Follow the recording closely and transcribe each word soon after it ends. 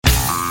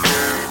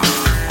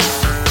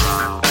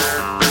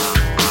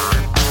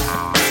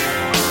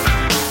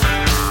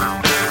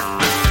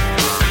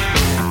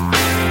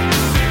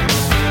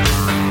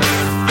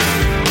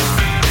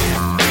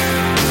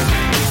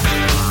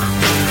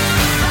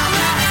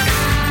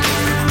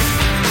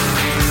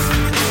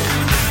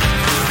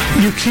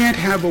You can't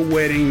have a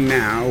wedding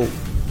now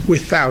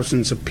with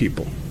thousands of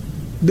people.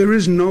 There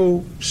is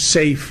no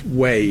safe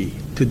way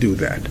to do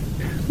that.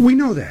 We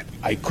know that.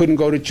 I couldn't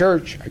go to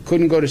church. I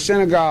couldn't go to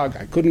synagogue.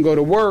 I couldn't go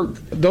to work.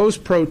 Those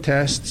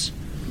protests,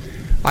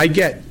 I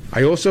get.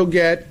 I also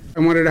get, I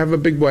wanted to have a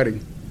big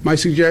wedding. My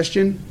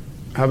suggestion,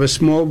 have a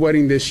small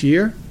wedding this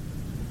year.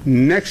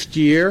 Next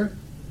year,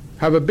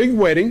 have a big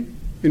wedding.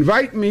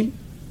 Invite me.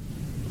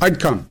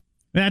 I'd come.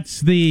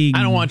 That's the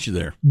I don't want you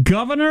there.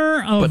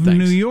 Governor of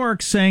New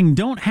York saying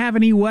don't have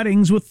any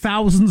weddings with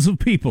thousands of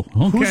people.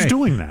 Okay. Who's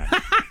doing that?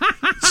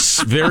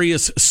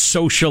 Various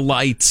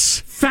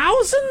socialites.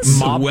 Thousands?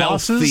 Mob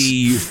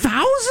wealthy.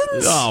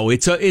 Thousands? Oh,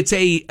 it's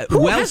a Who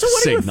wealth has a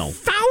wedding signal. With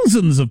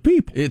thousands of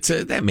people.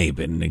 That may have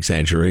been an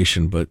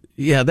exaggeration, but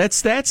yeah,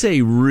 that's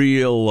a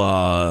real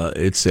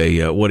it's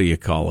a what do you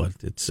call it?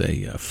 It's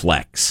a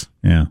flex.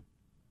 Yeah.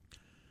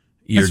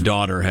 Your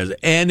daughter has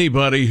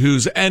anybody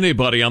who's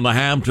anybody on the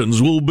Hamptons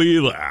will be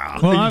there.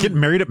 Well, you getting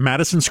married at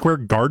Madison Square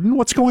Garden?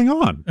 What's going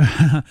on?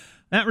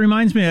 That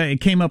reminds me, it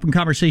came up in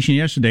conversation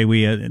yesterday.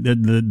 We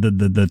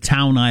the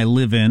town I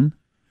live in,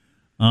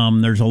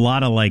 there's a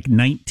lot of like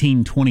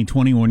 19, 20,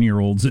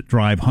 21-year-olds that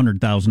drive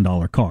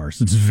 $100,000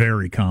 cars. It's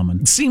very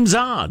common. It seems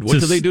odd. What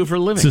do they do for a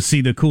living? To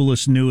see the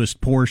coolest,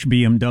 newest Porsche,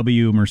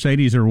 BMW,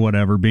 Mercedes, or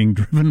whatever being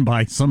driven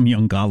by some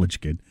young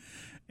college kid.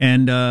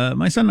 And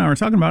my son and I were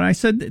talking about it. I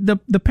said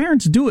the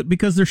parents do it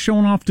because they're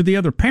showing off to the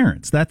other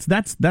parents. That's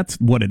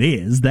what it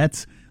is.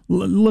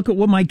 Look at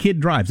what my kid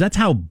drives. That's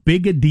how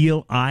big a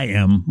deal I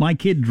am. My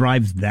kid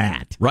drives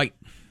that. Right.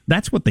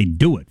 That's what they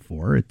do it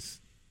for.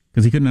 It's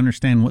because he couldn't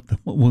understand what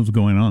was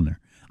going on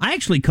there. I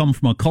actually come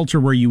from a culture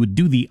where you would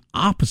do the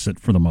opposite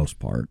for the most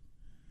part.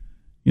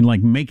 You'd like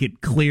make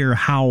it clear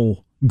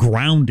how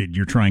grounded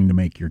you're trying to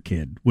make your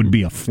kid would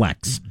be a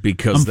flex.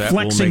 Because I'm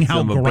flexing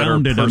how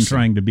grounded I'm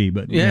trying to be.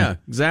 But yeah,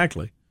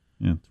 exactly.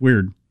 Yeah, it's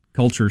weird.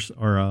 Cultures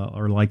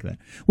are like that.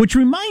 Which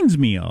reminds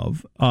me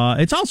of,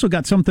 it's also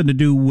got something to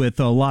do with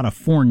a lot of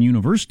foreign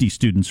university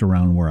students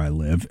around where I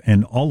live,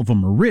 and all of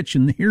them are rich,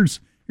 and here's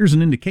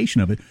an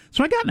indication of it.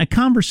 So I got in a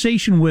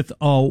conversation with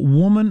a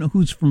woman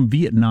who's from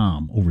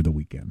Vietnam over the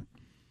weekend.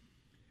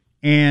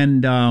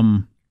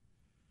 And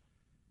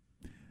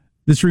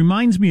this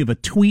reminds me of a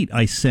tweet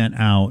I sent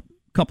out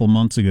a couple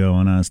months ago,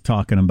 and I was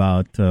talking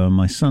about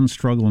my son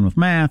struggling with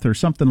math or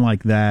something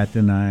like that.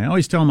 And I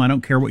always tell him I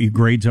don't care what your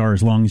grades are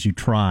as long as you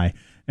try.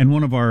 And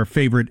one of our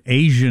favorite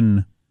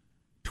Asian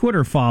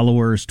Twitter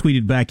followers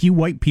tweeted back, "You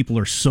white people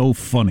are so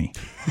funny.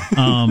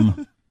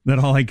 That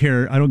I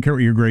don't care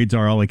what your grades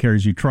are, all I care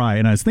is you try."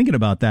 And I was thinking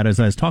about that as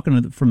I was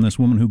talking from this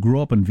woman who grew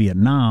up in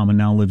Vietnam and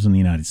now lives in the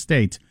United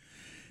States.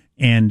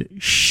 And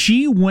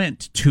she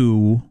went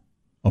to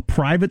a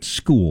private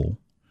school.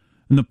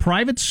 And the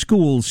private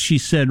schools, she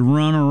said,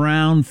 run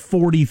around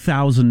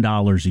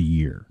 $40,000 a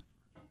year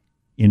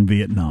in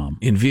Vietnam.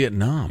 In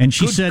Vietnam. And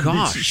she said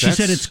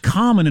it's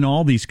common in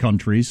all these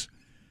countries,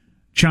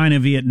 China,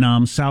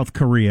 Vietnam, South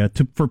Korea,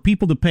 for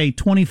people to pay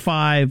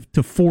 $25,000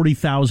 to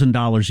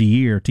 $40,000 a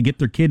year to get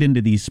their kid into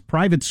these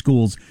private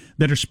schools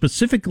that are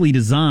specifically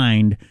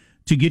designed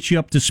to get you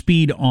up to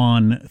speed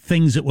on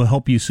things that will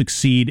help you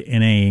succeed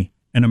in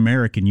an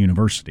American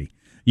university.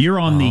 You're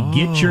on the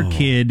get your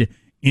kid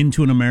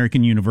into an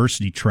American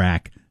university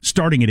track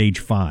starting at age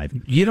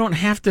 5. You don't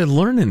have to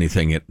learn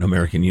anything at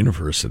American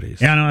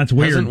universities. Yeah, no, that's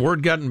weird. Hasn't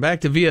word gotten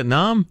back to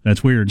Vietnam?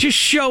 That's weird. Just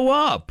show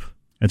up.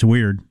 That's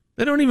weird.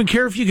 They don't even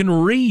care if you can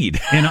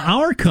read. In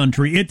our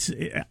country,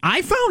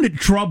 I found it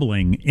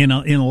troubling in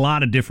a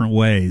lot of different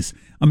ways.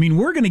 I mean,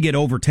 we're going to get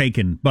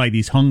overtaken by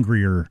these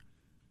hungrier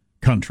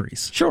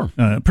countries. Sure.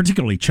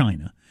 Particularly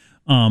China.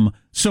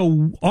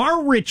 So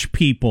our rich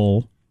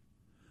people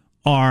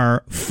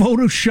are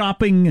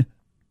photoshopping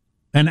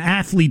an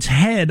athlete's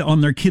head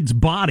on their kid's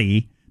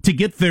body to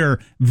get their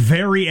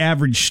very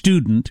average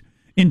student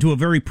into a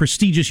very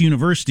prestigious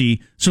university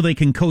so they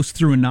can coast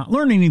through and not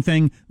learn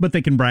anything, but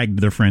they can brag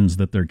to their friends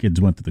that their kids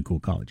went to the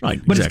cool college.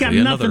 Right, but exactly.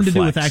 It's got nothing to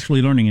do with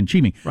actually learning and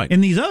achieving. Right. In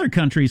these other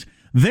countries,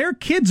 their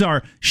kids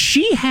are...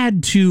 She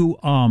had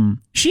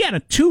a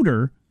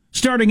tutor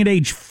starting at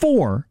age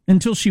 4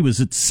 until she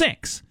was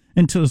 6,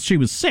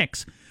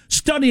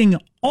 studying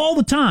all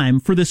the time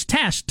for this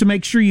test to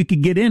make sure you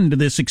could get into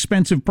this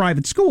expensive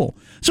private school.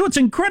 So it's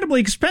incredibly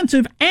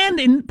expensive and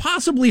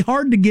impossibly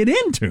hard to get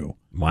into.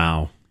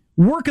 Wow.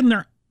 Working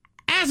their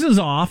asses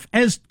off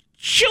as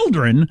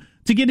children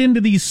to get into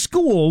these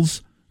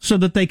schools so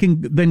that they can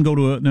then go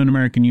to an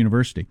American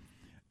university,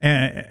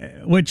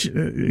 which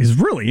is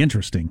really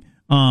interesting.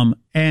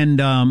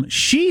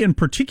 She in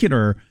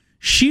particular...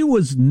 She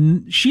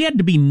had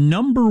to be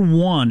number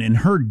 1 in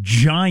her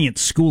giant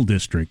school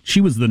district. She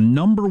was the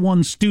number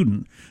 1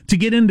 student to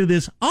get into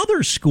this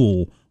other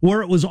school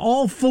where it was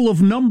all full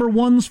of number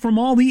 1s from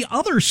all the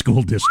other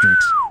school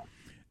districts.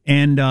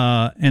 And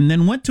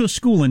then went to a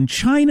school in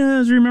China,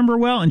 as I remember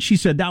well, and she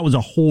said that was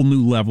a whole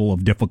new level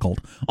of difficult.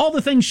 All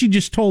the things she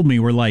just told me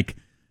were like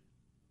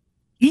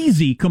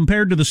easy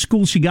compared to the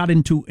school she got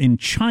into in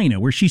China,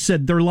 where she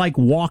said they're like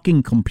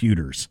walking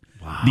computers.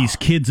 These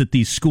kids at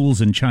these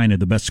schools in China,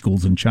 the best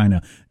schools in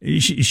China,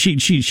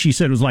 she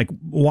said it was like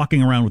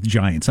walking around with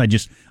giants.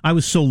 I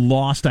was so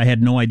lost, I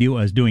had no idea what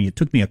I was doing. It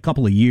took me a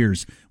couple of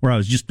years where I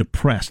was just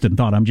depressed and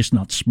thought I'm just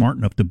not smart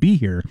enough to be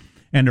here.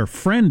 And her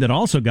friend that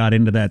also got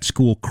into that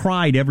school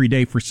cried every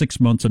day for 6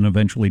 months and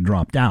eventually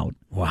dropped out.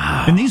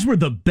 Wow. And these were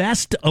the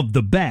best of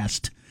the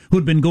best who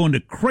had been going to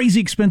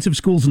crazy expensive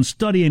schools and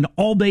studying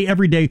all day,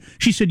 every day.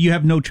 She said, you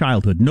have no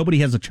childhood. Nobody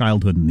has a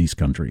childhood in these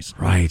countries.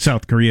 Right.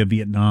 South Korea,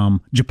 Vietnam,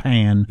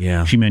 Japan.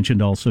 Yeah. She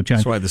mentioned also China.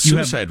 That's why the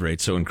suicide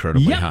rate's so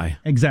incredibly high.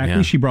 Exactly.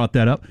 Yeah. She brought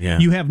that up. Yeah.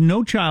 You have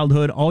no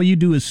childhood. All you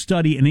do is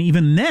study. And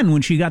even then,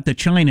 when she got to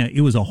China,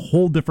 it was a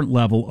whole different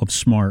level of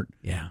smart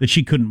that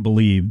she couldn't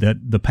believe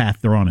that the path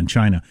they're on in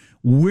China.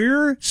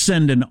 We're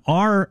sending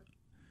our...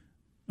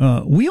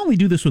 we only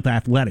do this with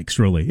athletics,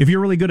 really. If you're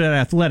really good at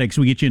athletics,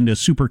 we get you into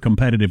super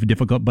competitive,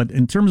 difficult. But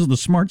in terms of the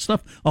smart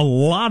stuff, a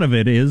lot of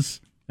it is,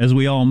 as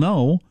we all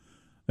know,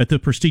 at the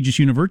prestigious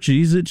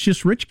universities, it's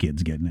just rich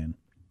kids getting in.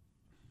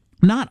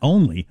 Not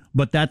only,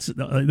 but that's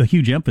a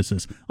huge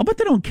emphasis. I'll bet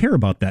they don't care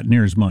about that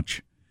near as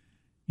much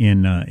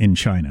in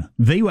China.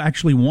 They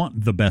actually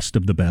want the best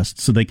of the best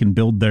so they can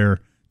build their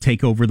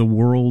take over the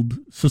world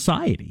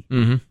society.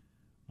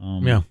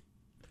 Mm-hmm.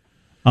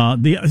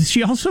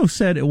 She also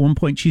said at one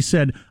point, she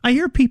said, I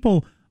hear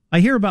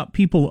about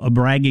people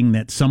bragging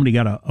that somebody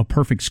got a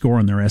perfect score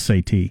on their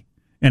SAT,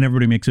 and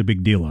everybody makes a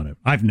big deal out of it.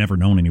 I've never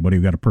known anybody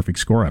who got a perfect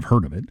score. I've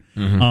heard of it.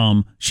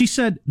 Mm-hmm. She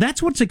said,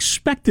 that's what's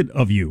expected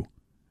of you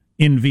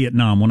in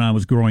Vietnam when I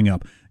was growing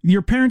up.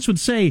 Your parents would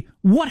say,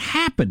 what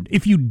happened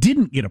if you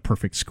didn't get a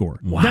perfect score?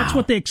 Wow. That's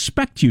what they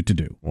expect you to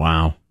do.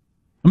 Wow.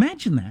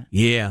 Imagine that.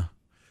 Yeah.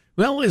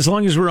 Well, as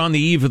long as we're on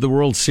the eve of the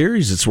World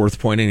Series, it's worth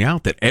pointing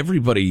out that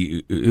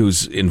everybody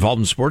who's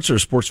involved in sports or a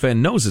sports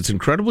fan knows it's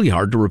incredibly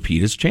hard to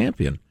repeat as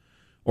champion.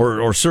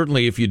 Or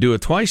certainly if you do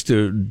it twice,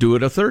 to do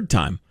it a third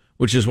time,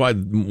 which is why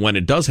when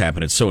it does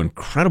happen, it's so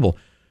incredible.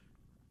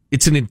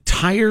 It's an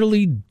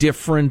entirely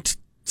different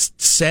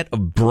set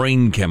of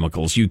brain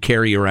chemicals you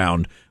carry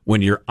around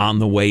when you're on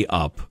the way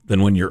up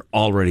than when you're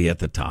already at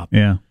the top.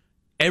 Yeah.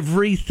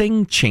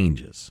 Everything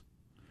changes.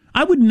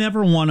 I would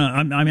never want to,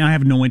 I mean, I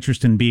have no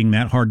interest in being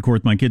that hardcore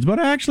with my kids, but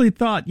I actually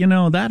thought,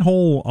 that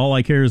whole all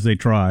I care is they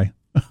try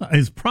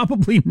is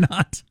probably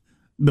not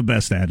the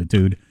best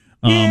attitude.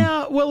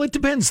 Yeah, well, it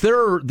depends.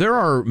 There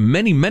are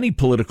many, many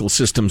political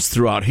systems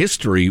throughout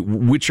history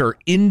which are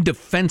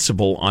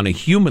indefensible on a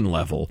human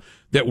level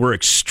that were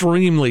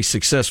extremely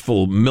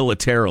successful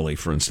militarily,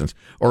 for instance,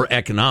 or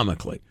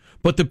economically.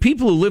 But the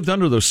people who lived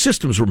under those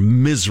systems were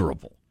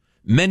miserable.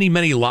 Many,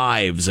 many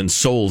lives and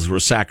souls were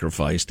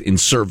sacrificed in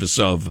service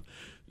of,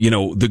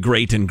 the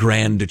great and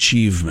grand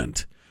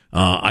achievement.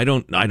 I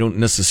don't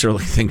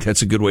necessarily think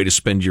that's a good way to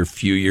spend your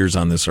few years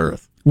on this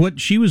earth.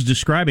 What she was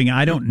describing,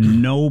 I don't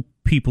know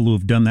people who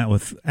have done that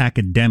with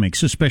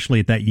academics, especially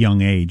at that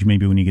young age,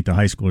 maybe when you get to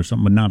high school or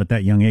something, but not at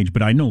that young age.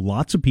 But I know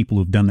lots of people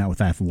who've done that with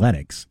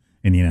athletics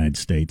in the United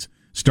States,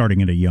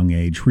 starting at a young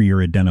age where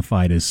you're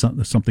identified as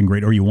something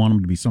great or you want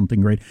them to be something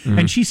great. Mm-hmm.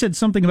 And she said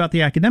something about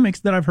the academics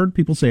that I've heard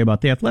people say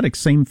about the athletics,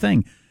 same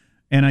thing.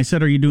 And I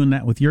said, are you doing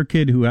that with your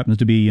kid who happens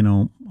to be,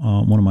 one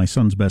of my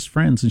son's best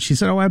friends? And she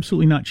said, oh,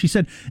 absolutely not. She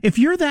said, if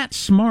you're that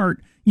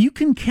smart, you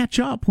can catch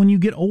up when you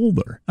get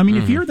older. I mean,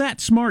 if you're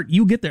that smart,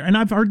 you get there. And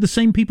I've heard the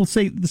same people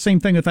say the same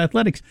thing with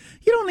athletics.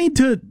 You don't need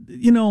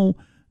to,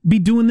 be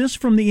doing this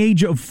from the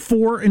age of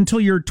 4 until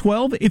you're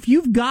 12. If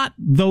you've got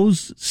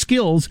those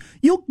skills,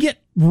 you'll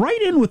get right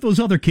in with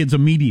those other kids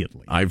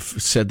immediately. I've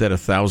said that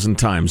 1,000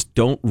 times.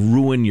 Don't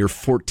ruin your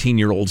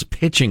 14-year-old's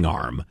pitching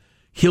arm.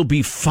 He'll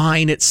be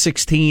fine at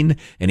 16,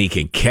 and he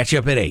can catch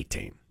up at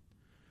 18.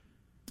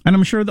 And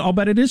I'm sure I'll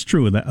bet it is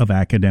true of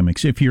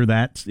academics. If you've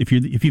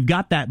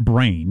got that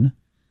brain,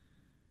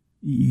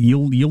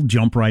 you'll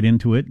jump right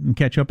into it and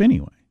catch up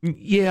anyway.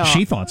 Yeah,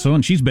 she thought so,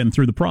 and she's been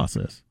through the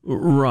process.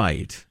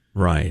 Right.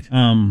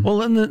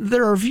 Well, and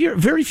there are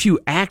very few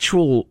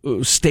actual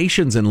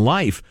stations in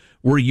life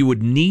where you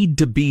would need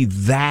to be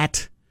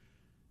that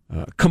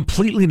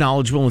completely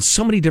knowledgeable in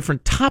so many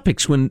different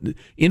topics when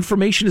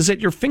information is at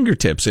your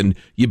fingertips, and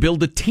you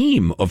build a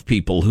team of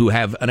people who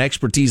have an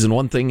expertise in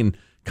one thing and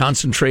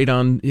concentrate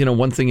on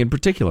one thing in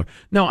particular.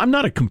 Now, I'm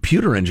not a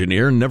computer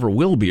engineer and never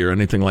will be or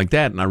anything like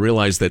that, and I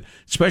realize that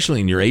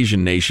especially in your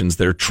Asian nations,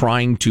 they're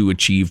trying to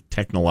achieve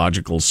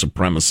technological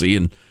supremacy,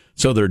 and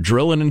so they're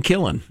drilling and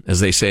killing, as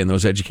they say in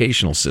those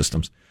educational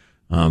systems.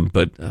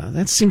 But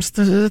that seems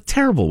a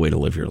terrible way to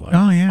live your life.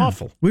 Oh, yeah.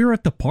 Awful. We were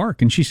at the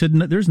park, and she said,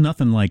 there's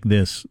nothing like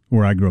this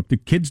where I grew up. The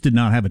kids did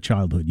not have a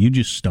childhood. You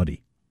just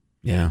study.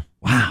 Yeah.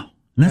 Wow.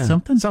 Isn't that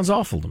something? Sounds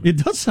awful to me. It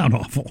does sound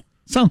awful.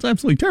 Sounds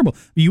absolutely terrible.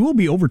 You will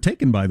be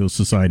overtaken by those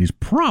societies,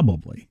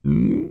 probably.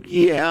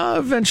 Yeah,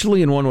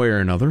 eventually in one way or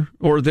another.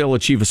 Or they'll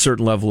achieve a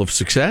certain level of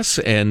success,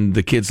 and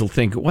the kids will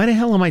think, why the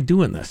hell am I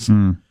doing this?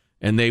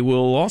 And they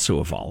will also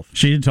evolve.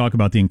 She did talk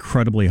about the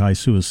incredibly high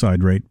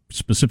suicide rate,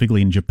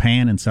 specifically in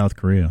Japan and South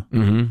Korea.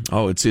 Mm-hmm.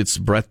 Oh, it's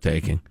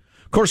breathtaking.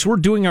 Of course, we're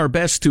doing our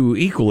best to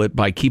equal it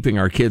by keeping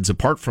our kids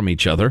apart from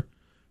each other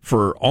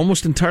for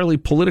almost entirely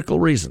political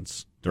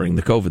reasons. during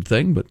the COVID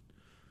thing, but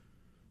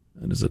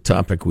that is a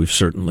topic we've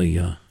certainly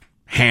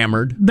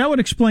hammered. That would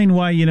explain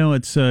why,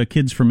 it's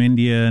kids from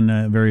India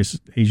and various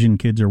Asian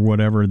kids or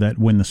whatever that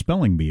win the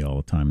spelling bee all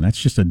the time. That's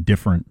just a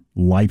different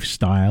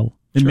lifestyle.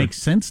 It makes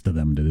sense to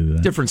them to do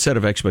that. Different set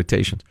of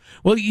expectations.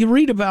 Well, you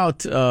read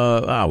about, we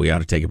ought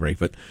to take a break,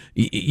 but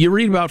you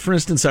read about, for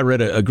instance, I read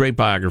a great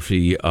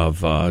biography of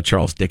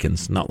Charles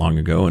Dickens not long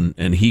ago,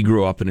 and he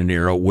grew up in an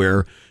era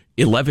where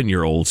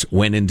 11-year-olds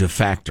went into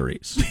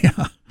factories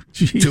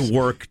to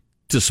work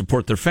to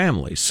support their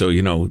families. So,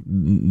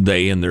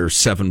 they and their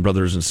 7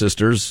 brothers and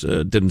sisters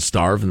didn't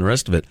starve and the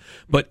rest of it.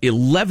 But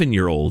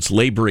 11-year-olds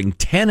laboring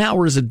 10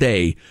 hours a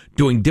day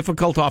doing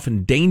difficult,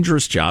 often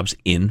dangerous jobs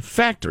in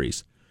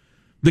factories.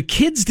 The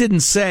kids didn't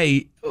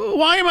say,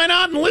 why am I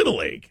not in Little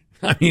League?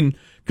 I mean,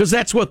 because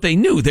that's what they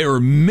knew. They were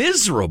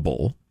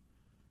miserable,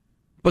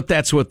 but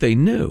that's what they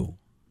knew.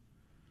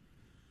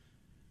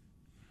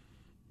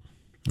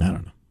 I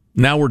don't know.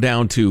 Now we're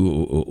down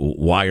to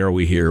why are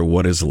we here?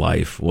 What is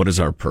life? What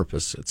is our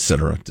purpose?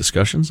 Etc.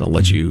 discussions. I'll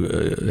let you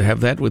have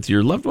that with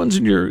your loved ones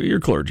and your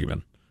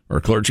clergymen or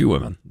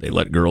clergywomen. They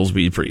let girls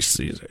be priests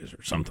these days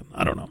or something.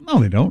 I don't know. No,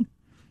 they don't.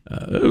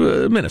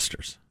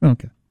 Ministers.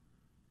 Okay.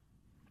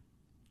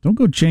 Don't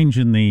go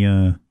changing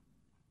the.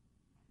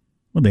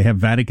 They have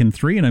Vatican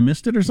III and I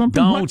missed it or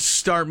something? Don't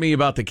start me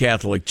about the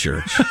Catholic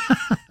Church.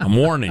 I'm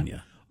warning you.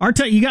 Art,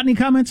 you got any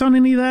comments on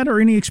any of that or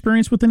any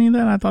experience with any of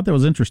that? I thought that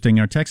was interesting.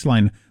 Our text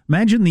line,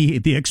 imagine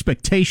the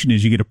expectation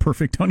is you get a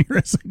perfect on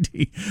your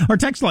SAT. Our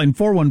text line,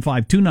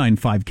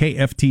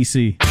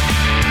 415-295-KFTC.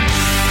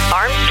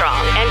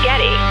 Armstrong and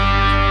Getty.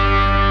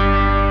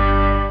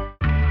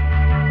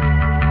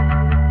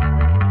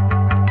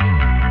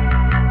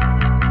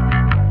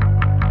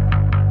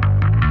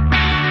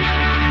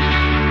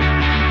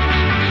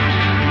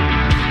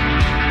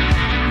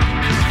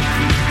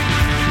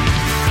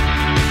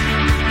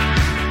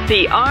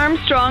 The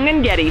Armstrong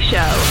and Getty Show.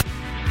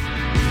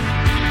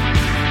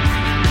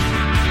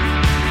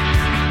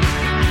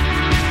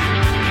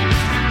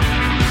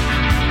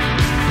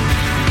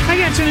 I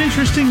guess it's an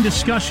interesting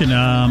discussion.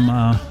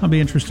 I'll be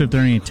interested if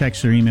there are any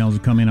texts or emails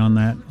that come in on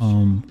that.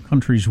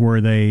 Countries where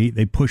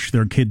they push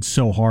their kids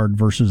so hard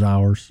versus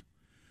ours.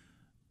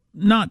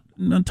 Not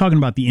talking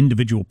about the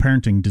individual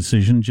parenting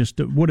decision,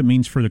 just what it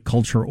means for the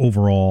culture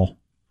overall.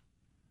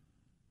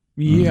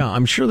 Yeah,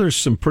 I'm sure there's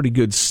some pretty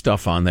good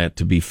stuff on that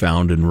to be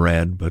found and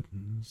read, but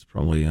it's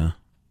probably a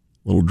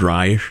little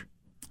dryish.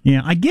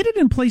 Yeah, I get it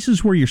in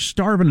places where you're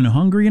starving and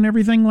hungry and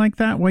everything like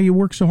that, why you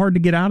work so hard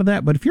to get out of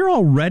that. But if you're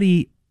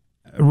already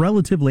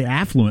relatively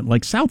affluent,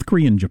 like South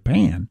Korea and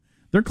Japan,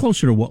 they're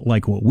closer to what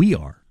we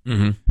are.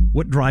 Mm-hmm.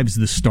 What drives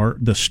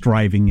the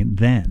striving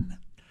then?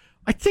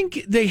 I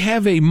think they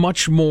have a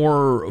much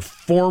more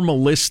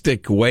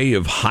formalistic way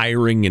of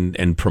hiring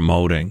and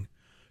promoting.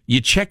 You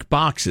check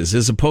boxes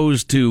as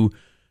opposed to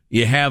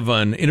you have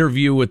an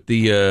interview with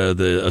the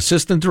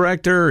assistant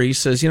director. He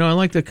says, I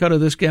like the cut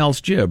of this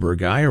gal's jib or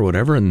guy or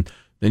whatever. And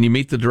then you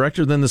meet the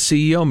director. Then the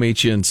CEO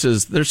meets you and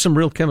says, there's some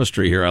real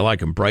chemistry here. I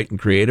like him, bright and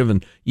creative.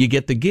 And you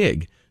get the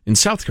gig. In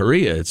South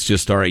Korea, it's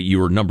just, all right, you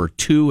were number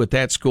 2 at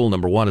that school,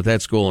 number 1 at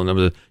that school,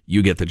 and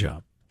you get the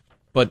job.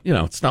 But,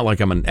 it's not like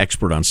I'm an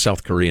expert on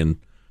South Korean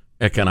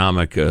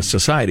economic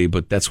society,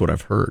 but that's what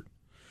I've heard.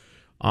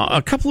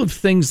 A couple of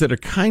things that are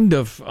kind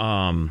of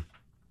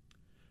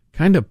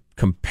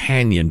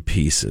companion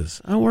pieces.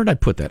 Oh, where did I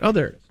put that? Oh,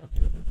 there it is.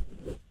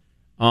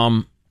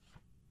 Okay.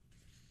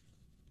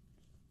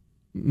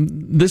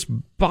 This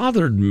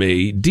bothered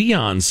me.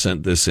 Dion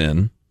sent this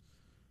in.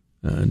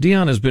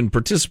 Dion has been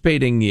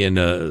participating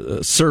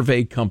in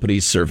survey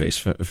companies' surveys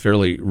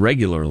fairly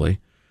regularly.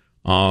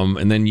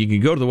 And then you can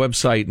go to the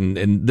website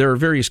and there are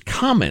various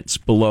comments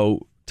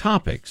below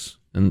topics,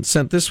 and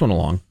sent this one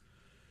along.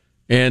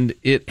 And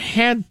it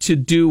had to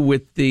do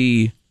with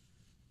the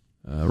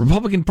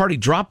Republican Party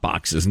drop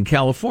boxes in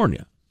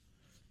California.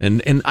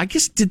 And I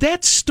guess, did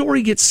that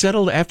story get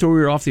settled after we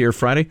were off the air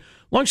Friday?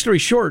 Long story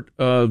short,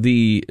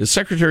 the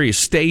Secretary of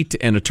State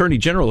and Attorney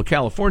General of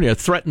California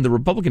threatened the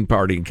Republican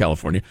Party in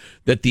California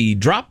that the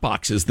drop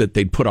boxes that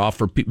they'd put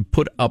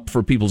up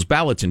for people's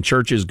ballots in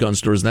churches, gun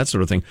stores, and that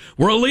sort of thing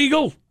were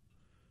illegal.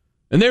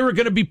 And they were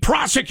going to be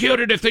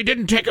prosecuted if they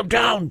didn't take them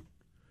down.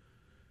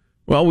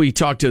 Well, we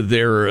talked to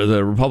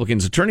the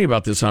Republicans' attorney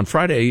about this on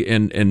Friday,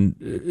 and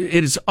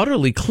it is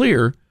utterly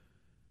clear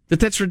that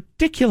that's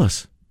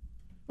ridiculous.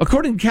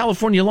 According to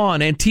California law,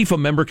 an Antifa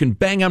member can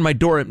bang on my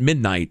door at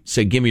midnight,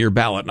 say, give me your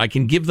ballot, and I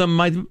can give them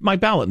my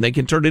ballot, and they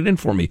can turn it in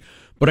for me.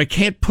 But I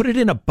can't put it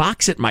in a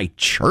box at my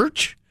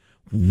church?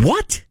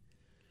 What?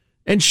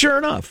 And sure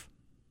enough,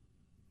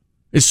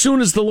 as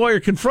soon as the lawyer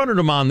confronted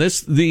him on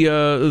this,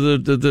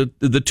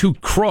 the two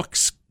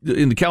crooks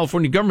in the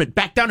California government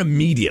backed down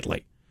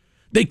immediately.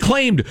 They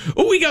claimed,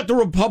 we got the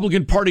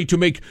Republican Party to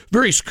make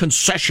various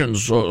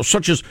concessions,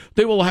 such as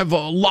they will have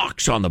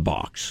locks on the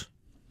box.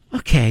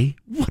 Okay,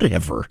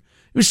 whatever.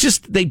 It was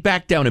just, they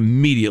backed down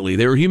immediately.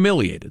 They were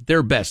humiliated.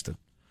 They're bested.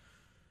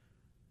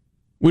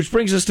 Which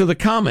brings us to the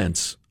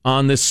comments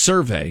on this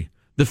survey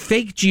The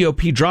fake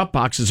GOP drop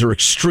boxes are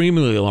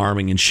extremely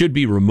alarming and should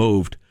be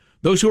removed.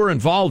 Those who are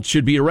involved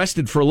should be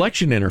arrested for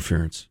election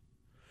interference.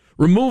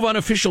 Remove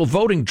unofficial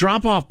voting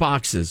drop-off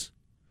boxes.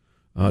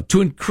 To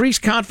increase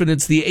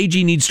confidence, the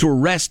AG needs to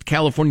arrest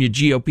California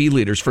GOP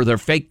leaders for their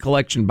fake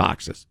collection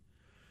boxes.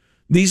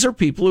 These are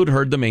people who'd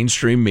heard the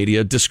mainstream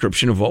media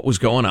description of what was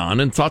going on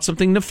and thought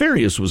something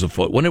nefarious was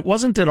afoot when it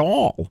wasn't at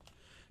all.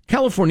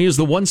 California is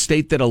the one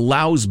state that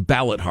allows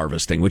ballot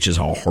harvesting, which is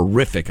a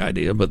horrific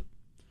idea, but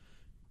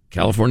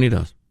California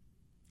does.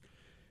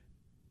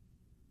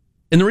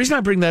 And the reason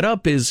I bring that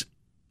up is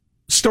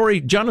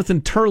story Jonathan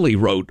Turley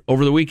wrote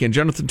over the weekend.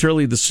 Jonathan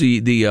Turley,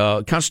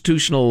 the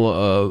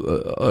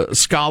constitutional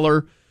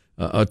scholar,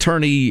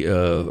 attorney,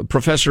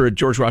 professor at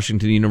George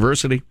Washington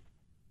University.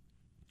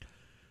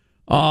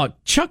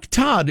 Chuck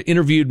Todd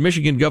interviewed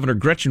Michigan Governor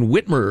Gretchen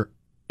Whitmer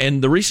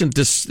and the recent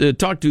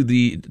talked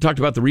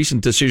about the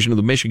recent decision of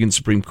the Michigan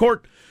Supreme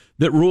Court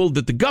that ruled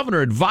that the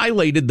governor had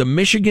violated the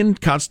Michigan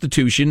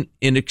Constitution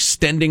in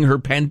extending her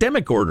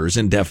pandemic orders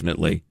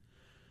indefinitely.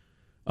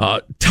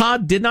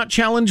 Todd did not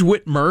challenge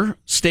Whitmer,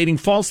 stating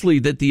falsely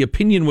that the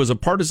opinion was a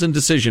partisan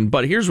decision,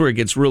 but here's where it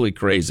gets really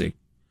crazy.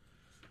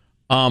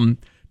 Todd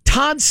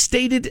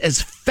stated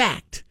as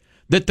fact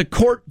that the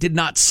court did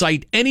not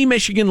cite any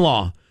Michigan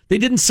law. They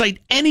didn't cite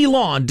any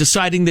law in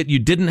deciding that you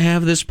didn't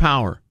have this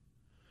power.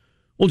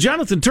 Well,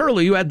 Jonathan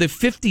Turley, who had the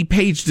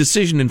 50-page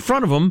decision in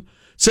front of him,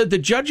 said the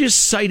judges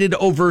cited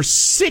over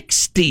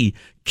 60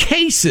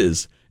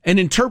 cases and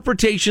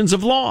interpretations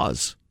of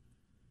laws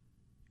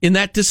in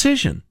that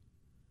decision.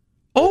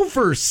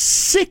 Over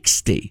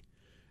 60.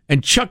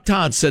 And Chuck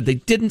Todd said they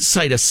didn't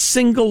cite a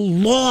single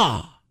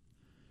law.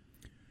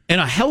 And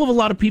a hell of a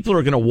lot of people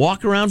are going to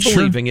walk around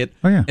believing it.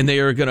 Oh, yeah. And they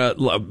are going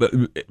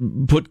to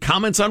put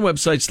comments on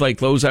websites like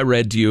those I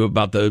read to you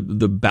about the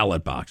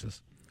ballot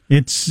boxes.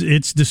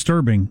 It's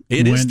disturbing.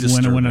 It is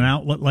disturbing. When an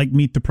outlet like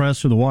Meet the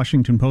Press or the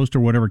Washington Post or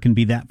whatever can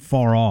be that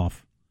far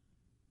off.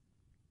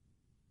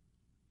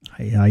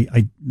 Yeah,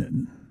 I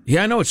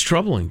know it's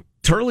troubling.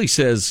 Turley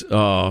says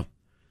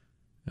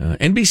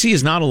NBC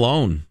is not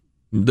alone.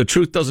 The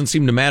truth doesn't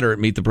seem to matter at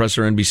Meet the Press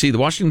or NBC. The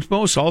Washington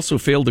Post also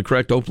failed to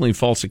correct openly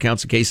false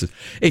accounts of cases.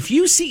 If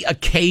you see a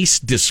case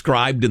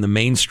described in the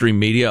mainstream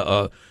media,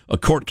 a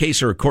court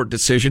case or a court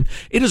decision,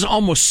 it is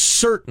almost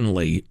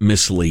certainly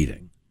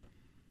misleading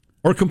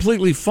or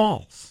completely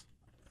false.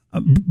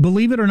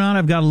 Believe it or not,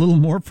 I've got a little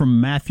more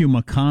from Matthew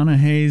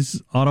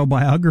McConaughey's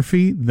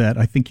autobiography that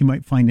I think you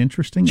might find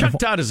interesting. Chuck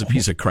Todd is a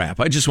piece of crap.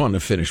 I just wanted to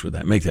finish with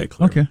that. Make that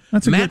clear. Okay,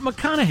 that's a Matt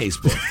McConaughey's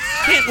book.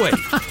 Can't wait.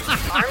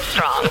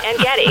 Armstrong and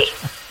Getty.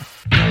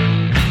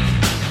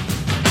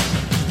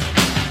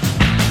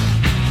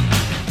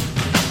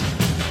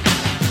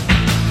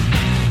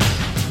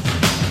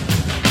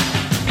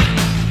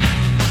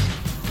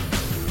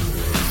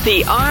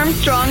 The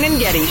Armstrong and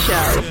Getty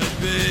Show.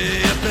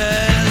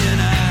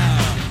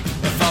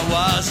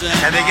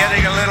 And they're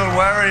getting a little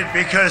worried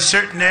because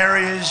certain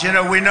areas,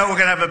 we know we're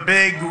going to have a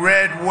big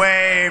red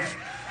wave.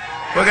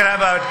 We're going to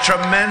have a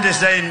tremendous,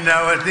 they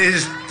know it.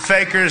 These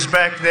fakers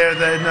back there,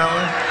 they know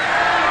it.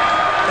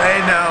 They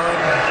know it.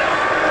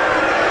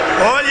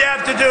 All you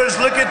have to do is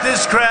look at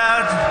this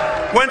crowd.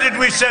 When did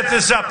we set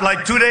this up?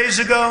 Like 2 days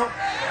ago?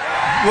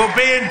 We'll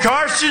be in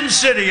Carson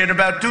City in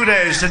about 2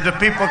 days. Did the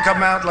people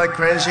come out like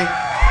crazy?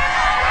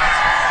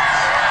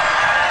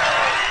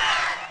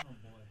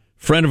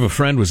 Friend of a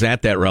friend was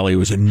at that rally. It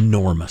was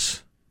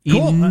enormous.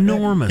 Cool.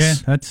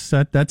 Enormous. Yeah,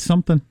 that's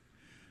something.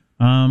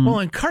 Well,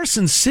 and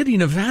Carson City,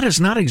 Nevada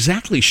is not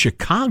exactly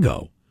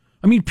Chicago.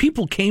 I mean,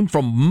 people came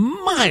from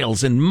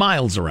miles and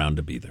miles around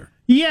to be there.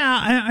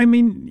 Yeah, I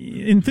mean,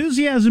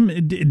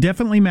 enthusiasm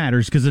definitely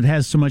matters because it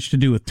has so much to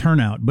do with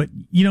turnout. But,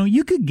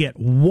 you could get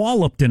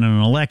walloped in an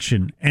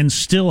election and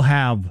still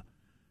have,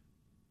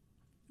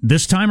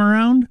 this time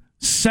around,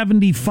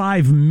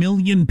 75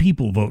 million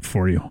people vote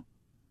for you.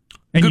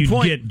 And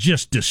you get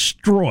just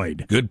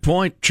destroyed. Good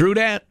point. True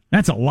that.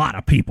 That's a lot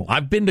of people.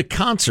 I've been to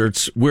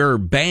concerts where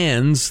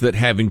bands that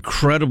have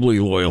incredibly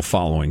loyal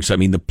followings. I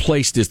mean,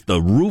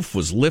 the roof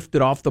was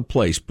lifted off the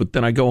place, but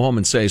then I go home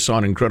and say I saw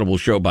an incredible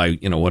show by,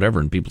 whatever,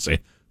 and people say,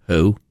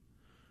 who?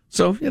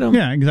 So,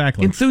 Yeah,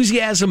 exactly.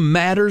 Enthusiasm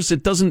matters.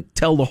 It doesn't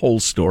tell the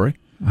whole story.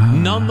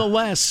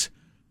 Nonetheless,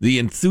 the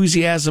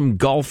enthusiasm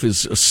gulf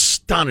is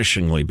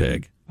astonishingly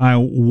big. I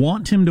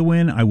want him to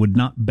win. I would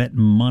not bet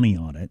money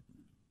on it.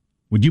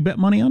 Would you bet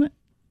money on it?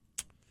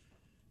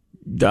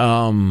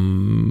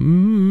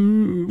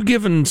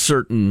 Given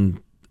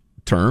certain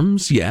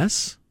terms,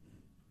 yes.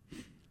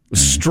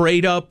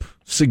 Straight up,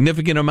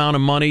 significant amount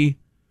of money,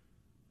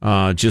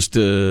 just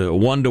a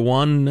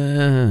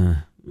 1-to-1.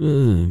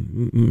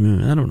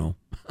 I don't know.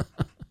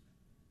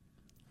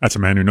 That's a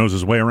man who knows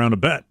his way around a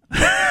bet.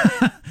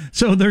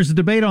 So there's a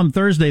debate on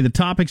Thursday. The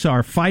topics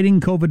are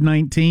fighting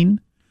COVID-19,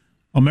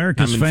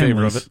 America's families. I'm in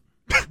favor of it.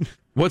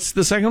 What's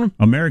the second one?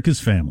 America's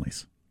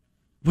families.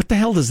 What the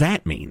hell does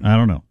that mean? I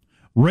don't know.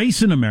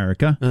 Race in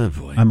America. Oh,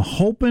 boy. I'm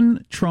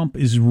hoping Trump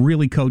is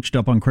really coached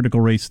up on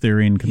critical race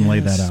theory and can lay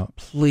that out.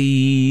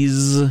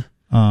 Please.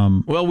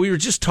 Well, we were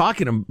just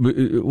talking.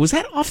 Was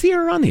that off the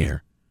air or on the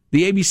air?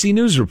 The ABC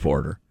News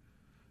reporter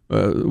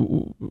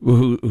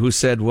who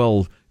said,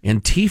 "Well,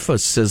 Antifa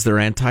says they're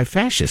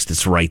anti-fascist.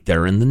 It's right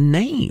there in the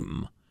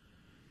name."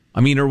 I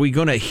mean, are we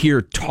going to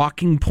hear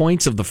talking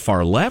points of the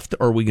far left,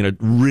 or are we going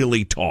to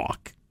really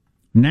talk?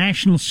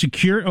 National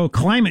security. Oh,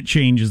 climate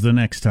change is the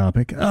next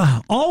topic.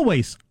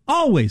 Always.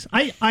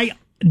 I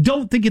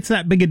don't think it's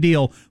that big a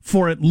deal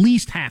for at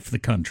least half the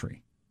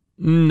country.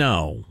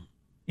 No.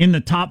 In the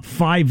top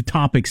 5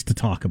 topics to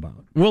talk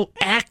about. Well,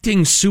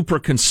 acting super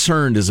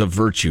concerned is a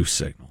virtue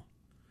signal.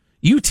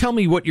 You tell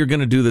me what you're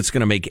going to do that's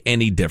going to make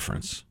any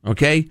difference,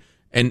 okay?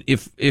 And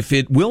if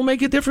it will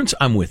make a difference,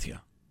 I'm with you.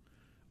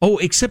 Oh,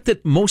 except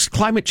that most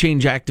climate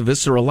change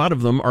activists, or a lot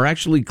of them, are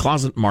actually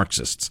closet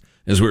Marxists,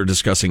 as we were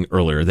discussing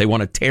earlier. They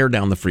want to tear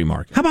down the free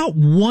market. How about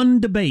one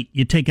debate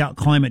you take out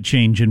climate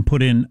change and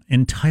put in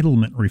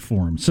entitlement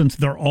reform, since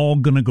they're all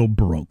going to go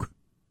broke?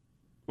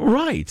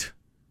 Right.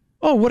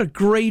 Oh, what a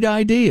great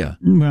idea.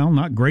 Well,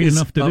 not great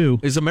enough to do.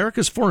 Is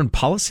America's foreign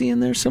policy in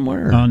there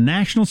somewhere?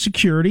 National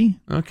security.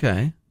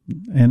 Okay.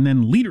 And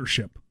then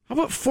leadership. How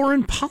about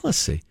foreign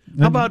policy?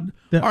 How about,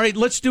 all right,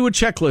 let's do a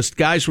checklist,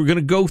 guys. We're going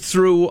to go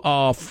through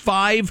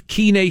 5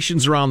 key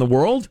nations around the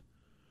world.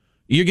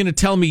 You're going to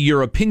tell me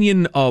your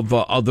opinion of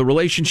the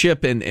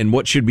relationship and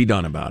what should be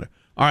done about it.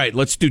 All right,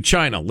 let's do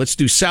China. Let's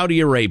do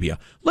Saudi Arabia.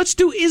 Let's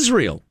do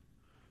Israel.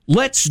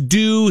 Let's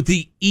do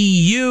the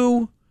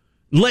EU.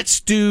 Let's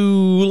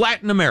do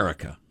Latin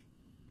America.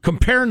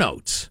 Compare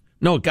notes.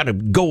 No, got to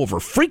go over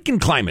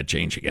freaking climate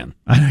change again.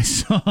 I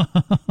saw,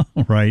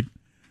 right.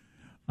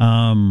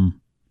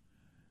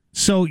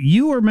 So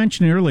you were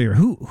mentioning earlier,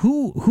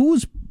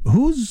 who's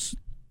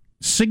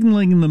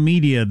signaling in the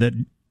media that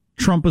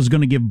Trump is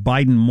going to give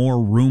Biden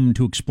more room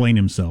to explain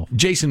himself?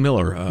 Jason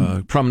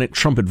Miller, prominent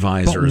Trump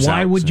advisor. But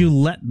why would you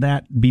let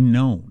that be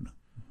known?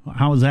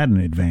 How is that an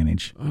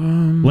advantage?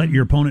 Let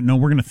your opponent know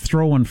we're going to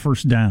throw on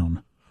first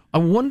down. I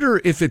wonder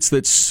if it's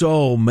that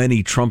so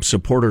many Trump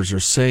supporters are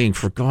saying,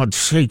 for God's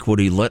sake, would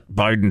he let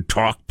Biden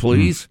talk,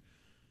 please?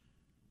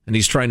 And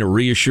he's trying to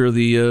reassure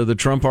the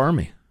Trump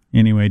army.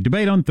 Anyway,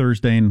 debate on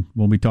Thursday, and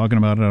we'll be talking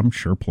about it, I'm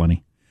sure,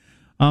 plenty.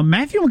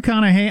 Matthew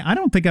McConaughey, I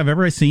don't think I've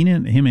ever seen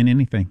him in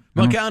anything.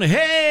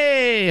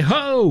 McConaughey,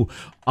 ho!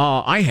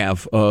 I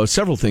have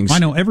several things. I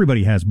know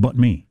everybody has, but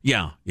me.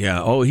 Yeah.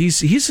 Oh,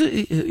 he's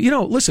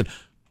listen,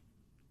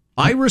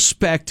 I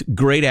respect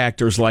great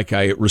actors like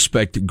I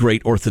respect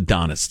great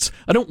orthodontists.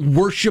 I don't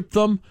worship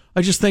them.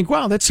 I just think,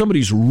 wow, that's somebody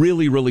who's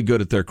really, really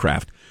good at their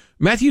craft.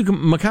 Matthew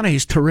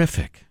McConaughey's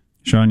terrific.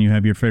 Sean, you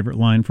have your favorite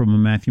line from a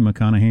Matthew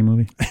McConaughey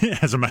movie?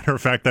 As a matter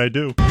of fact, I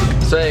do.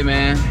 Say,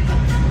 man,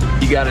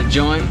 you got a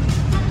joint?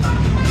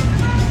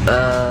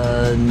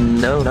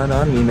 No, not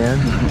on me, man.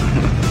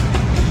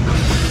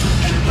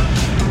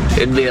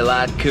 It'd be a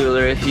lot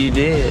cooler if you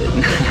did.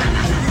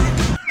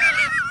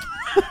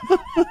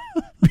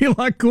 Be a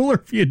lot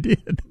cooler if you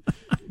did.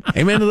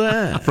 Amen to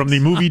that. From the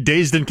movie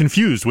Dazed and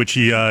Confused, which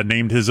he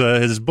named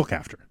his book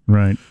after.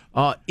 Right.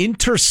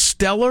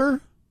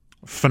 Interstellar.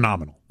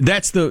 Phenomenal.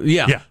 That's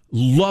yeah.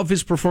 Love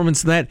his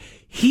performance in that.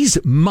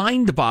 He's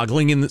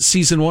mind-boggling in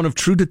season 1 of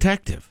True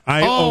Detective.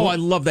 I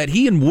love that.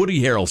 He and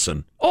Woody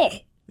Harrelson.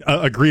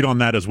 Agreed on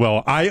that as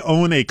well. I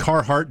own a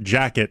Carhartt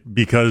jacket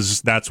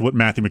because that's what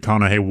Matthew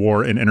McConaughey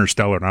wore in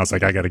Interstellar, and I was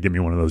like, I got to give me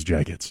one of those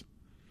jackets.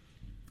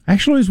 I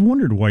actually always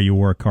wondered why you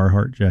wore a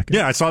Carhartt jacket.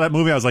 Yeah, I saw that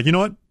movie. I was like, you know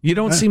what? You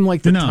don't seem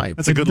like the type.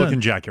 That's a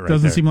good-looking jacket right there.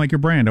 Doesn't seem like your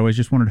brand. I always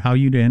just wondered how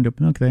you'd end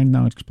up. Okay,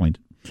 now it's explained.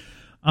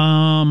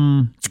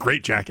 It's a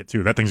great jacket,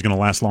 too. That thing's going to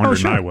last longer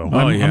than I will.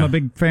 I'm a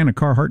big fan of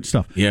Carhartt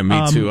stuff. Yeah,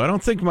 me too. I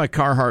don't think my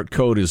Carhartt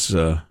coat is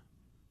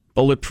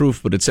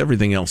bulletproof, but it's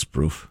everything else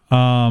proof.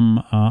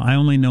 I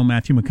only know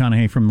Matthew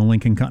McConaughey from the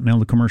Lincoln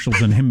Continental commercials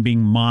and him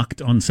being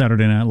mocked on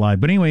Saturday Night Live.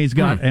 But anyway, he's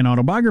got an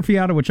autobiography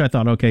out of which I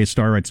thought, okay,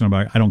 Star writes an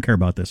autobiography. I don't care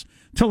about this.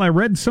 Until I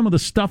read some of the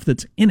stuff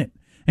that's in it.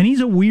 And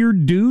he's a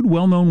weird dude,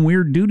 well-known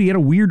weird dude. He had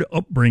a weird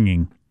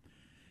upbringing.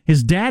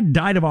 His dad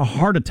died of a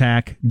heart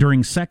attack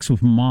during sex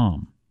with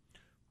mom.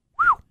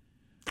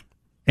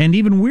 And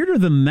even weirder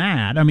than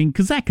that, I mean,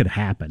 because that could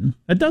happen.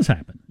 It does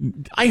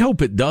happen. I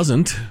hope it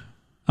doesn't.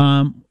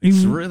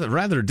 It's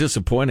rather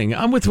disappointing.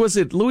 Was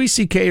it Louis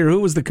C.K. or who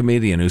was the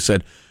comedian who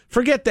said,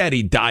 forget that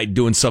he died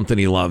doing something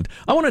he loved.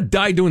 I want to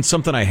die doing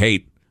something I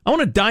hate. I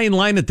want to die in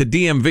line at the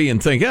DMV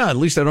and think, at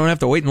least I don't have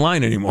to wait in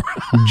line anymore.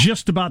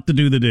 Just about to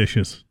do the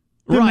dishes.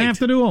 Didn't have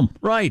to do them.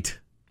 Right.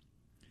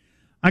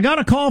 I got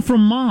a call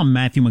from Mom,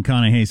 Matthew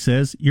McConaughey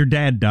says. Your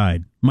dad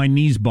died. My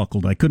knees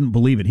buckled. I couldn't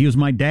believe it. He was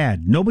my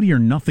dad. Nobody or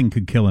nothing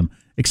could kill him,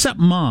 except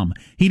Mom.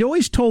 He'd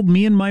always told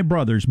me and my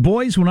brothers,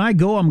 boys, when I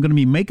go, I'm going to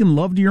be making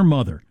love to your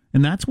mother.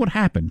 And that's what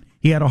happened.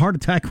 He had a heart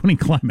attack when he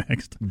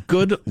climaxed.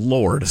 Good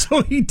Lord.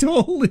 So he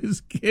told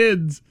his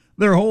kids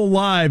their whole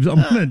lives,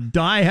 I'm going to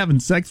die having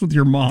sex with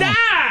your mom.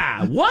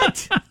 Ah!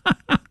 What?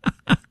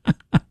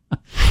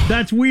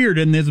 That's weird.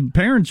 And his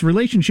parents'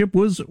 relationship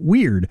was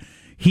weird.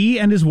 He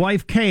and his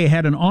wife, Kay,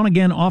 had an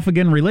on-again,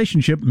 off-again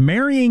relationship,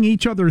 marrying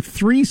each other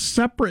 3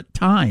 separate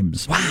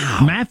times. Wow.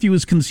 Matthew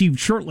was conceived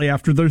shortly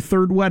after their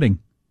 3rd wedding.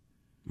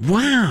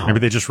 Wow. Maybe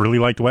they just really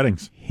liked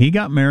weddings. He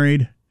got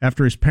married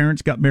after his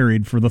parents got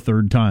married for the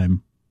third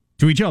time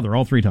to each other,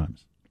 all three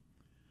times.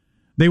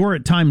 They were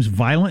at times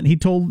violent, he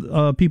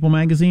told People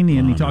magazine,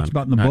 and he talks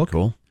about in the book.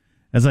 Cool.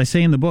 As I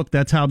say in the book,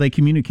 that's how they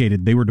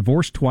communicated. They were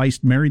divorced twice,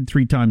 married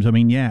 3 times. I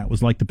mean, yeah, it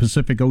was like the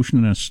Pacific Ocean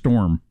in a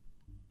storm.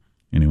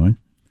 Anyway.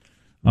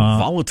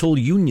 Volatile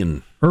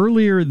union.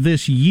 Earlier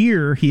this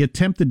year, he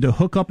attempted to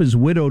hook up his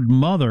widowed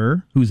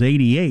mother, who's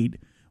 88,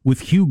 with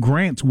Hugh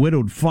Grant's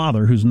widowed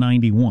father, who's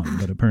 91,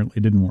 but apparently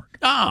it didn't work.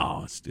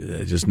 Oh, it's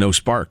just no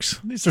sparks.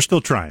 At least they're still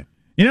trying.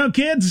 You know,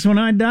 kids, when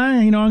I die,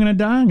 I'm going to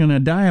die. I'm going to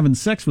die having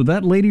sex with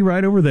that lady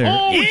right over there.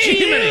 Oh,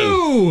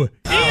 Ew!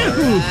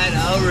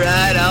 All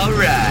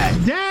right.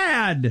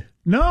 Dad!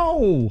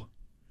 No!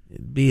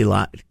 It'd be a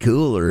lot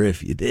cooler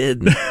if you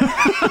didn't.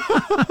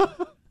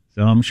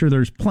 So I'm sure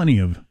there's plenty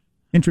of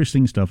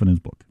interesting stuff in his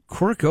book.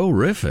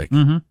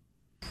 Quirk-orific.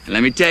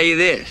 Let me tell you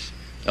this.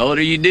 The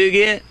older you do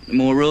get, the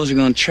more rules are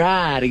going to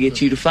try to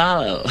get you to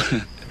follow.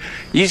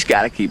 You just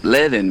got to keep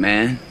living,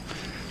 man.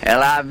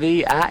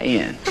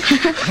 Livin.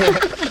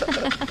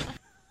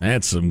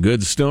 That's some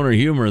good stoner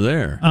humor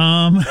there.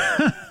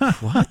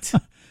 What?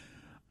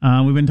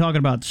 We've been talking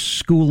about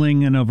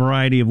schooling in a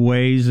variety of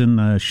ways and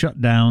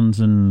shutdowns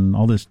and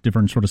all this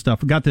different sort of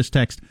stuff. We got this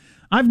text.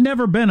 I've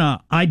never been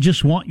a I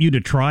just want you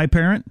to try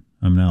parent.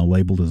 I'm now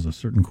labeled as a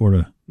certain sort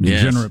of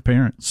degenerate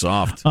parent.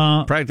 Soft.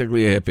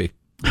 Practically a hippie.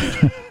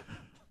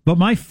 But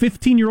my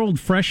 15-year-old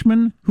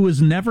freshman who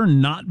has never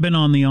not been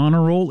on the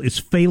honor roll is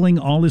failing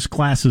all his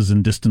classes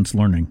in distance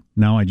learning.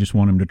 Now I just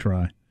want him to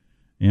try.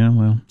 Yeah,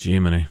 well.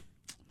 Jiminy.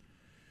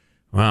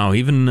 Wow,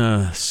 even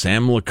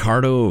Sam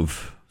Liccardo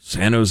of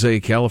San Jose,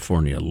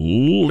 California,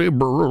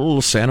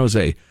 liberal San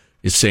Jose,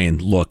 is saying,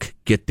 look,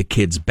 get the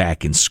kids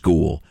back in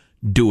school.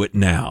 Do it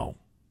now.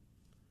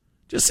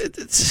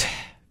 It's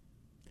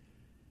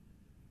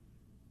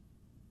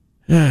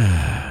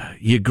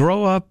you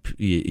grow up,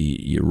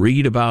 you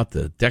read about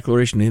the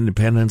Declaration of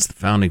Independence, the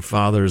Founding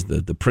Fathers,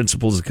 the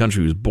principles the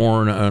country was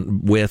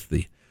born with.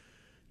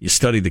 You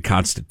study the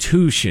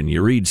Constitution,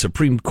 you read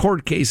Supreme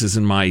Court cases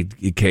in my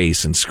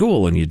case in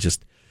school, and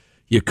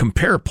you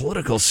compare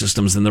political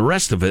systems and the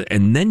rest of it,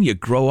 and then you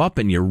grow up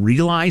and you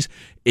realize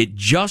it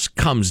just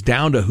comes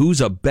down to who's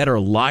a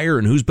better liar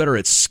and who's better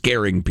at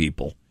scaring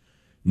people.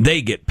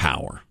 They get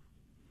power.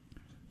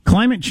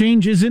 Climate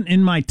change isn't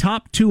in my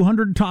top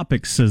 200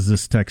 topics, says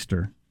this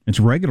texter. It's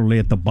regularly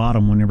at the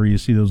bottom whenever you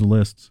see those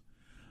lists.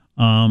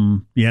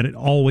 Yet it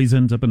always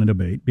ends up in a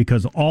debate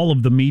because all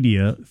of the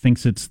media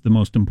thinks it's the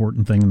most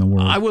important thing in the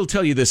world. I will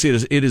tell you this,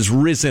 it has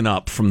risen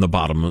up from the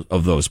bottom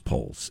of those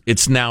polls.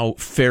 It's now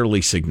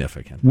fairly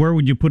significant. Where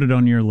would you put it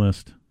on your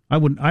list?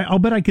 I'll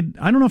bet I could.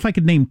 I don't know if I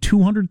could name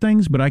 200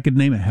 things, but I could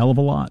name a hell of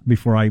a lot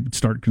before I would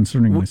start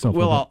concerning myself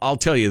with it. I'll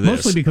tell you this.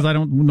 Mostly because I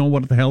don't know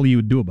what the hell you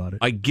would do about it.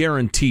 I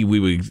guarantee we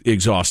would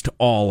exhaust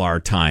all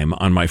our time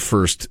on my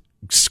first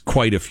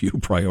quite a few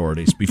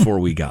priorities before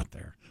we got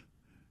there.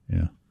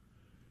 Yeah.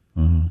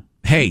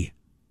 Hey,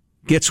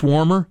 gets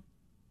warmer,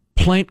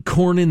 plant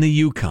corn in the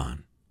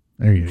Yukon.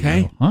 There you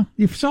go. Huh?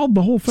 You've solved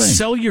the whole thing.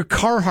 Sell your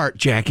Carhartt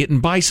jacket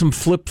and buy some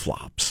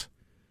flip-flops.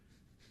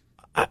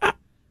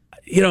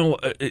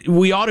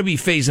 We ought to be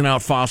phasing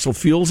out fossil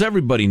fuels.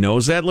 Everybody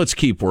knows that. Let's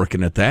keep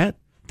working at that.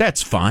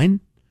 That's fine.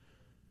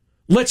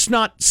 Let's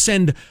not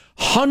send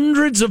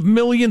hundreds of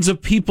millions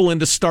of people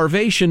into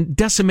starvation,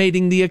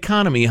 decimating the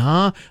economy,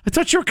 huh? I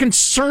thought you were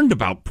concerned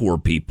about poor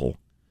people.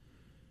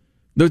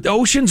 The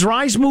oceans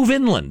rise, move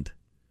inland.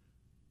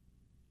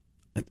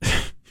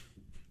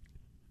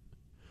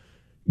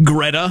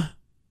 Greta.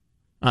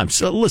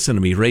 Listen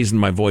to me raising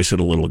my voice at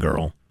a little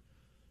girl.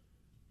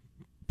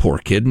 Poor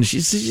kid, and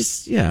she's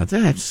just,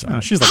 that's...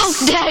 she's like,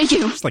 how dare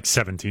you? She's like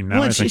 17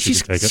 now. Well, I think she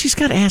can take it. She's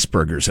got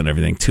Asperger's and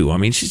everything, too. I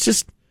mean, she's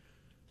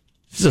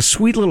a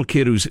sweet little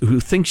kid who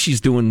thinks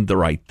she's doing the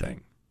right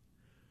thing.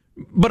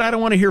 But I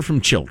don't want to hear from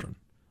children.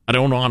 I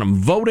don't want them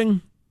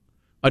voting.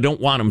 I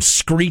don't want them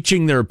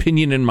screeching their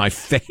opinion in my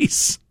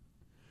face.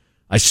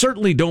 I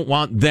certainly don't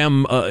want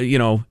them,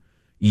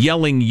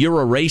 yelling,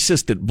 "You're a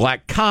racist" at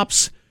black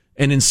cops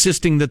and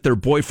insisting that their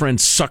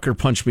boyfriend sucker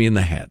punched me in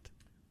the head.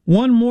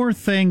 One more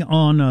thing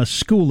on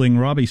schooling.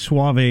 Robbie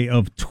Suave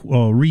of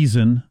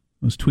Reason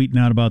was tweeting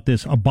out about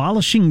this.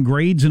 Abolishing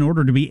grades in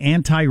order to be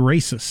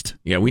anti-racist.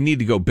 Yeah, we need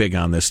to go big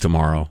on this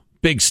tomorrow.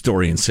 Big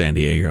story in San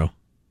Diego.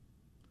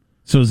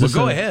 So is this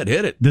go ahead,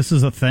 hit it. This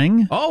is a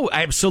thing? Oh,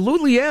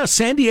 absolutely, yeah.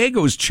 San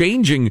Diego is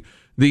changing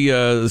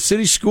the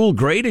city school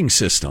grading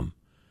system.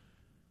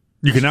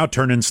 You can now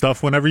turn in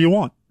stuff whenever you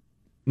want.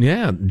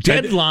 Yeah,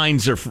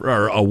 deadlines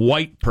are a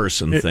white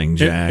person thing,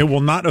 Jack. It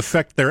will not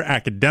affect their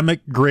academic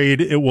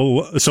grade.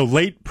 So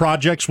late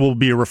projects will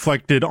be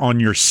reflected on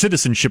your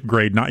citizenship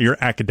grade, not your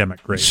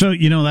academic grade. So,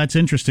 that's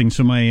interesting.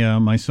 So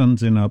my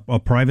son's in a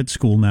private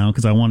school now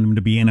because I wanted him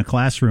to be in a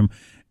classroom.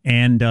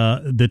 And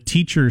the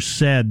teacher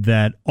said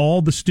that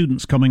all the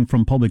students coming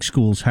from public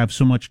schools have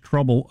so much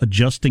trouble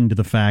adjusting to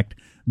the fact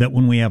that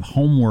when we have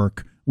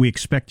homework, we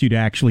expect you to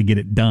actually get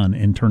it done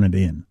and turn it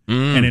in.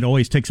 And it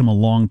always takes them a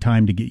long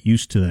time to get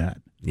used to that.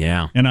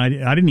 Yeah. And I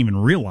didn't even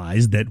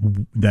realize that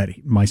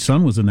my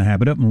son was in the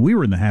habit of it, and we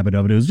were in the habit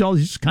of it. It was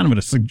always just kind of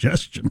a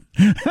suggestion.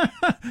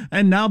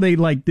 And now they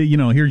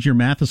here's your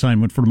math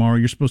assignment for tomorrow.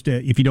 You're supposed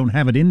to, if you don't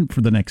have it in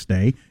for the next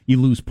day,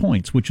 you lose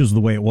points, which is the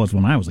way it was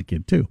when I was a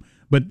kid, too.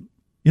 But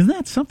isn't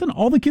that something?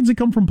 All the kids that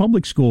come from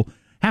public school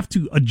have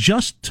to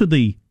adjust to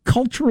the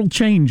cultural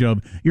change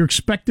of you're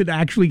expected to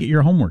actually get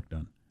your homework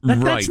done.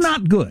 That's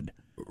not good.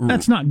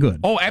 That's not good.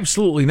 Oh,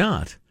 absolutely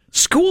not.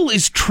 School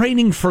is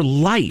training for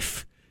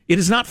life. It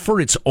is not for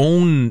its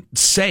own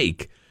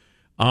sake.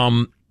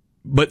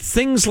 But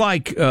things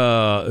like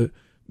no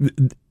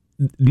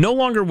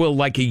longer will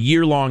like a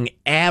year-long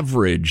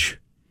average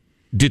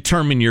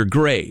determine your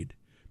grade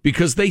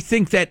because they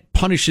think that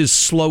punishes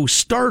slow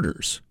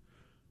starters.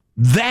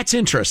 That's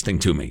interesting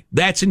to me.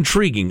 That's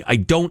intriguing. I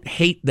don't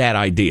hate that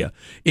idea.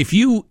 If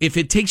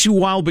it takes you a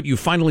while, but you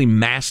finally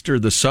master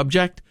the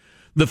subject,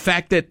 the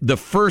fact that the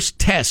first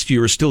test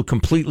you're still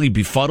completely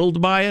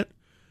befuddled by it,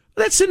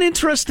 that's an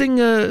interesting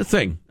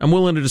thing. I'm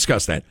willing to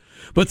discuss that.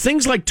 But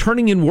things like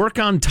turning in work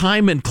on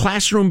time and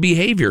classroom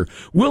behavior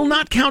will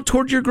not count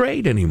toward your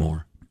grade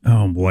anymore.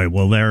 Oh, boy.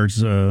 Well,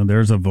 there's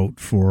a vote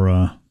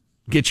for...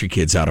 Get your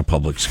kids out of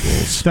public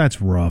schools.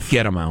 That's rough.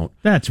 Get them out.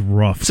 That's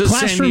rough. So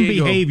classroom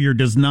behavior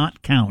does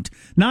not count.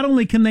 Not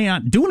only can they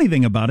not do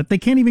anything about it, they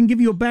can't even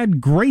give you a bad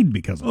grade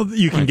because of it. Well,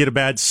 you can get a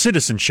bad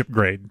citizenship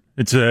grade.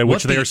 It's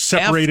which they are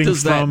separating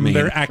from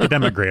their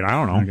academic grade. I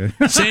don't know.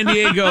 Okay. San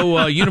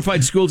Diego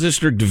Unified School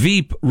District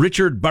Veep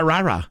Richard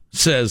Barrara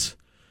says,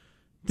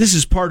 this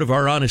is part of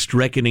our honest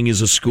reckoning as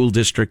a school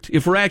district.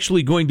 If we're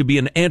actually going to be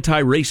an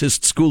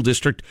anti-racist school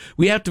district,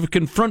 we have to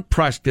confront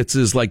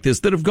practices like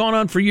this that have gone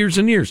on for years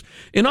and years.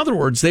 In other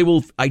words, they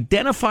will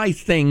identify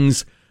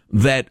things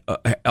that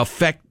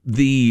affect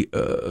the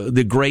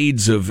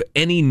grades of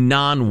any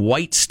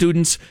non-white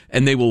students,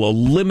 and they will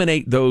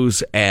eliminate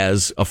those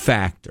as a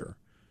factor,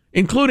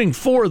 including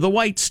for the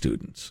white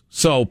students.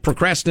 So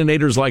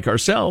procrastinators like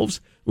ourselves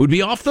would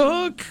be off the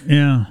hook.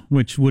 Yeah,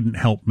 which wouldn't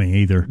help me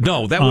either.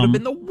 No, that would have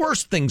been the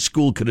worst thing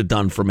school could have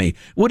done for me.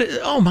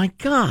 Oh, my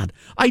God.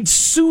 I'd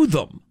sue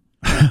them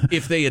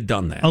if they had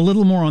done that. A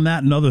little more on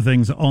that and other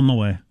things on the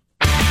way.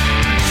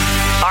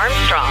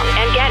 Armstrong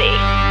and Getty.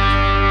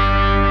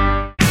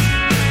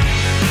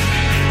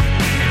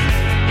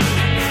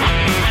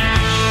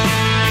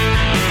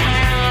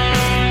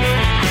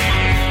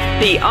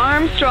 The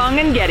Armstrong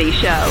and Getty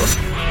Show.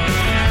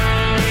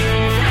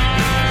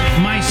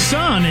 My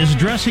son is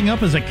dressing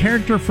up as a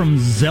character from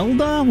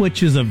Zelda,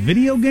 which is a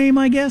video game,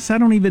 I guess. I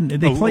don't even...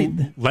 They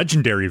played...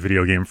 Legendary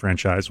video game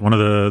franchise, one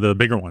of the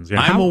bigger ones. Yeah.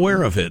 I'm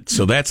aware of it,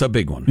 so that's a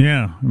big one.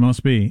 Yeah, it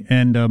must be.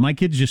 And my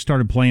kids just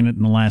started playing it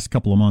in the last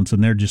couple of months,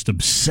 and they're just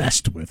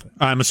obsessed with it.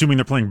 I'm assuming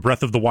they're playing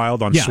Breath of the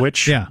Wild on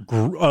Switch. Yeah.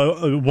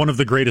 One of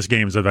the greatest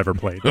games I've ever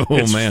played.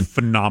 It's man.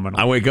 Phenomenal.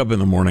 I wake up in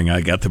the morning,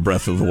 I got the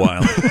Breath of the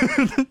Wild.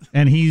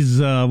 And he's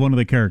one of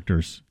the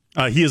characters.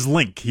 He is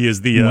Link. He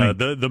is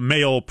the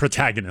male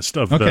protagonist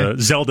of the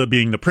Zelda,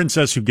 being the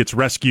princess who gets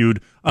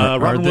rescued.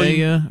 Are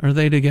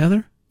they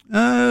together?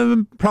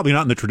 Probably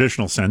not in the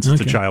traditional sense. It's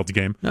a child's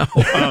game. No.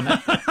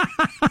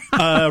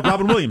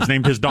 Robin Williams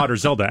named his daughter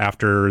Zelda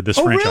after this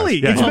franchise. Oh,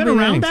 really? Yeah, It's been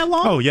around that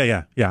long? Oh,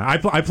 yeah.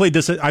 I played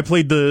this. I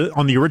played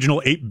on the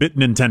original 8-bit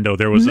Nintendo.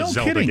 There was a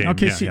Zelda game.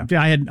 Okay,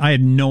 I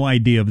had no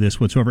idea of this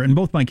whatsoever, and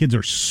both my kids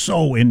are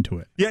so into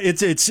it. Yeah,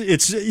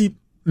 it's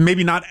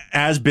maybe not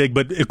as big,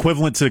 but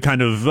equivalent to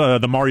kind of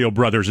the Mario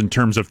Brothers in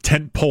terms of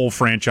tentpole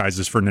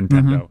franchises for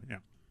Nintendo. Mm-hmm.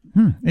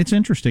 Yeah. It's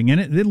interesting, and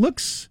it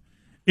looks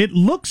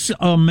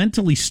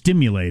mentally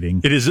stimulating.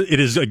 It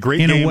is a great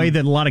game in a way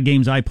that a lot of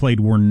games I played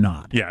were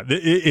not. Yeah,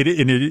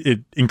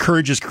 it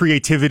encourages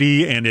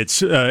creativity, and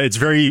it's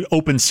very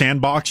open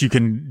sandbox. You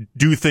can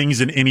do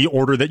things in any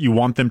order that you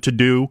want them to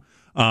do.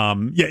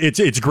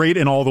 It's great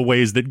in all the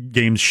ways that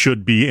games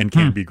should be and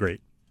can be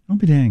great. I'll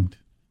be danged.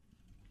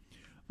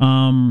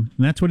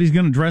 That's what he's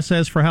going to dress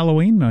as for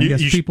Halloween. I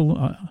guess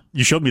people.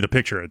 You showed me the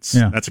picture.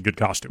 That's a good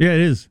costume. Yeah, it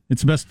is.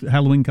 It's the best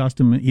Halloween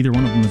costume either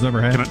one of them has ever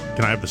had.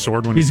 Can I have the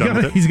sword when he's done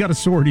with it? He's got a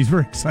sword. He's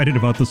very excited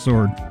about the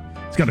sword.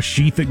 It's got a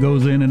sheath that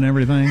goes in and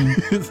everything.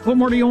 What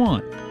more do you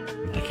want?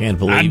 I can't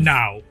believe. And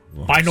now,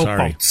 final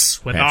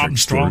thoughts with Patrick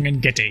Armstrong Stewart.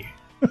 and Getty.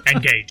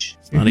 Engage.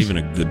 It's not even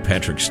a good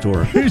Patrick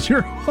Stewart. Here's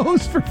your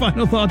host for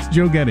Final Thoughts,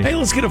 Joe Getty. Hey,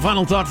 let's get a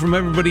final thought from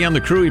everybody on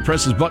the crew. He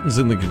presses buttons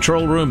in the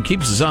control room,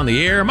 keeps us on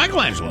the air.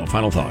 Michelangelo,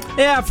 final thought.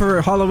 Yeah,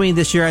 for Halloween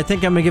this year, I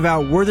think I'm going to give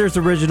out Werther's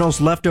Originals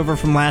leftover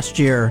from last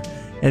year.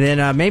 And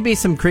then maybe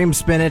some cream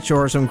spinach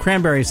or some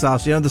cranberry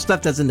sauce. You know, the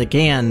stuff that's in the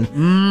can.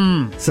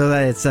 So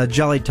that it's a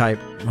jelly type.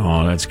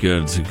 Oh, that's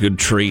good. It's a good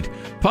treat.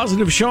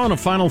 Positive Sean, a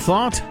final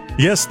thought?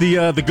 Yes,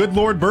 the Good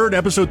Lord Bird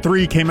episode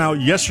 3 came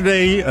out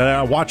yesterday.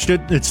 I watched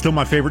it. It's still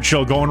my favorite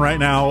show going right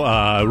now.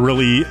 I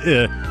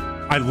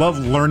love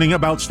learning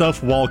about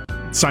stuff while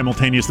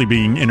simultaneously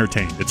being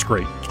entertained. It's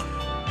great.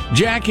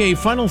 Jack, a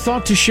final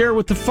thought to share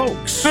with the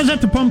folks. I was at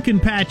the pumpkin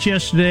patch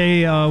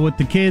yesterday with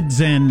the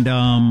kids, and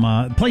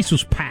the place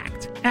was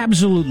packed,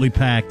 absolutely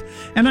packed.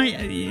 And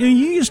you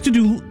used to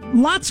do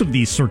lots of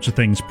these sorts of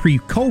things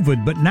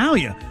pre-COVID, but now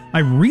I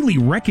really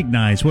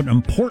recognize what an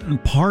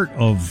important part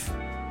of,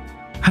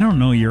 I don't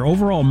know, your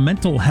overall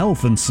mental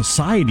health and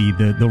society,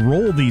 the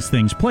role these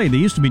things play. They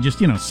used to be just,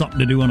 something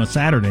to do on a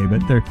Saturday,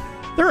 but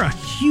they're a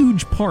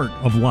huge part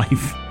of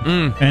life.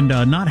 And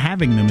not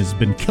having them has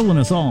been killing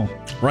us all.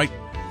 Right.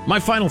 My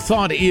final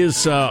thought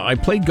is I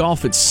played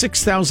golf at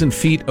 6,000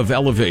 feet of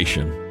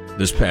elevation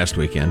this past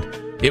weekend.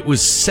 It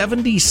was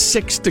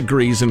 76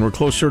 degrees, and we're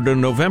closer to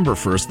November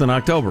 1st than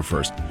October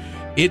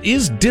 1st. It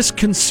is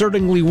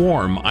disconcertingly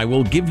warm, I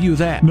will give you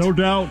that. No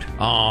doubt.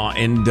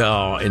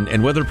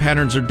 And weather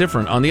patterns are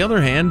different. On the other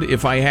hand,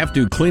 if I have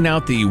to clean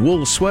out the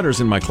wool sweaters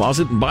in my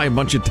closet and buy a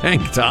bunch of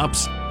tank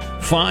tops,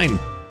 fine.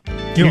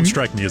 You don't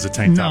strike me as a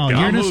tank top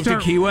guy. I'll move to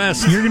Key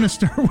West. You're going to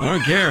start. I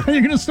don't care.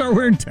 You're going to start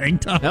wearing tank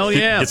tops. Hell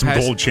yeah! Get some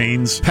gold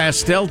chains.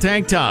 Pastel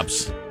tank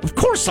tops. Of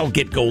course, I'll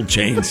get gold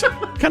chains.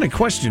 What kind of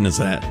question is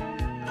that?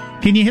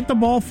 Can you hit the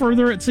ball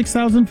further at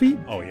 6,000 feet?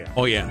 Oh yeah.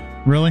 Oh yeah.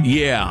 Really?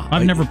 Yeah.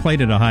 I've never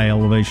played at a high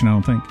elevation, I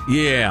don't think.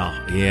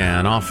 Yeah,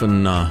 and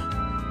often,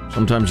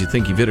 sometimes you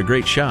think you've hit a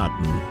great shot,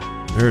 and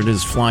there it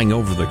is flying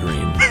over the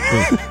green.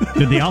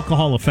 Did the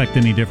alcohol affect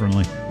any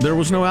differently? There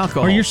was no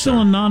alcohol. Or you're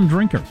still a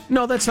non-drinker?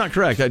 No, that's not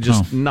correct.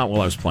 Not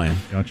while I was playing.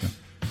 Gotcha.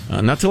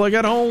 Not till I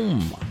got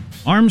home.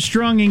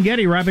 Armstrong and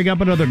Getty wrapping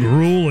up another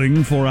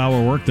grueling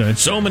 4-hour workday.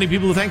 So many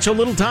people who think so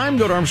little time.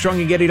 Go to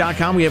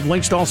ArmstrongandGetty.com. We have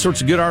links to all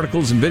sorts of good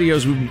articles and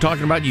videos we've been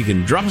talking about. You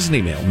can drop us an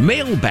email.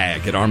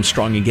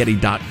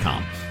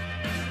 Mailbag@ArmstrongandGetty.com.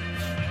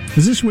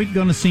 Is this week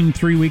going to seem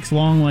 3 weeks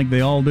long like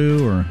they all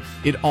do? Or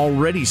it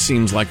already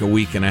seems like a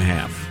week and a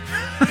half.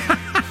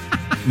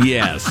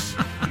 Yes.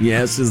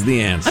 Yes is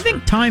the answer. I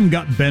think time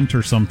got bent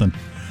or something.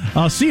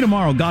 See you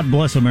tomorrow. God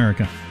bless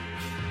America.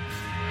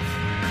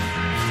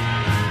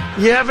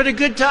 You having a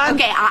good time?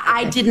 Okay,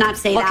 I did not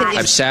say that.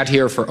 I've sat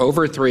here for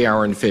over 3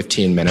 hours and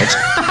 15 minutes.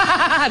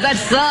 That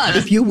sucks.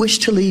 If you wish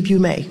to leave, you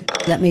may.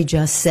 Let me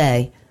just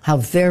say how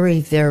very,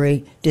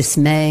 very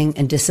dismaying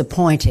and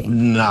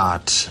disappointing.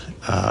 Not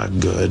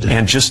good.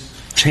 And just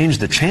change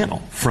the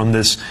channel from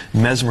this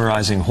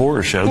mesmerizing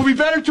horror show. We'll be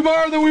better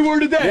tomorrow than we were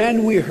today.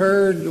 Then we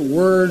heard the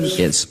words,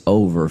 "It's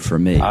over for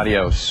me."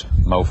 Adios,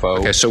 mofo.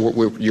 Okay, so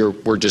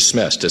we're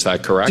dismissed. Is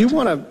that correct? Do you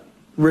want to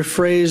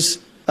rephrase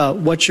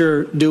what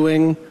you're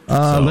doing?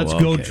 Let's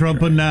go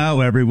trumping now.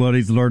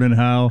 Everybody's learning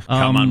how.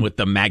 Come on with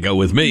the MAGA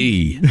with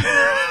me.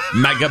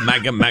 MAGA,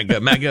 MAGA,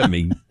 MAGA, MAGA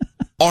me.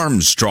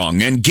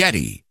 Armstrong and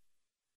Getty.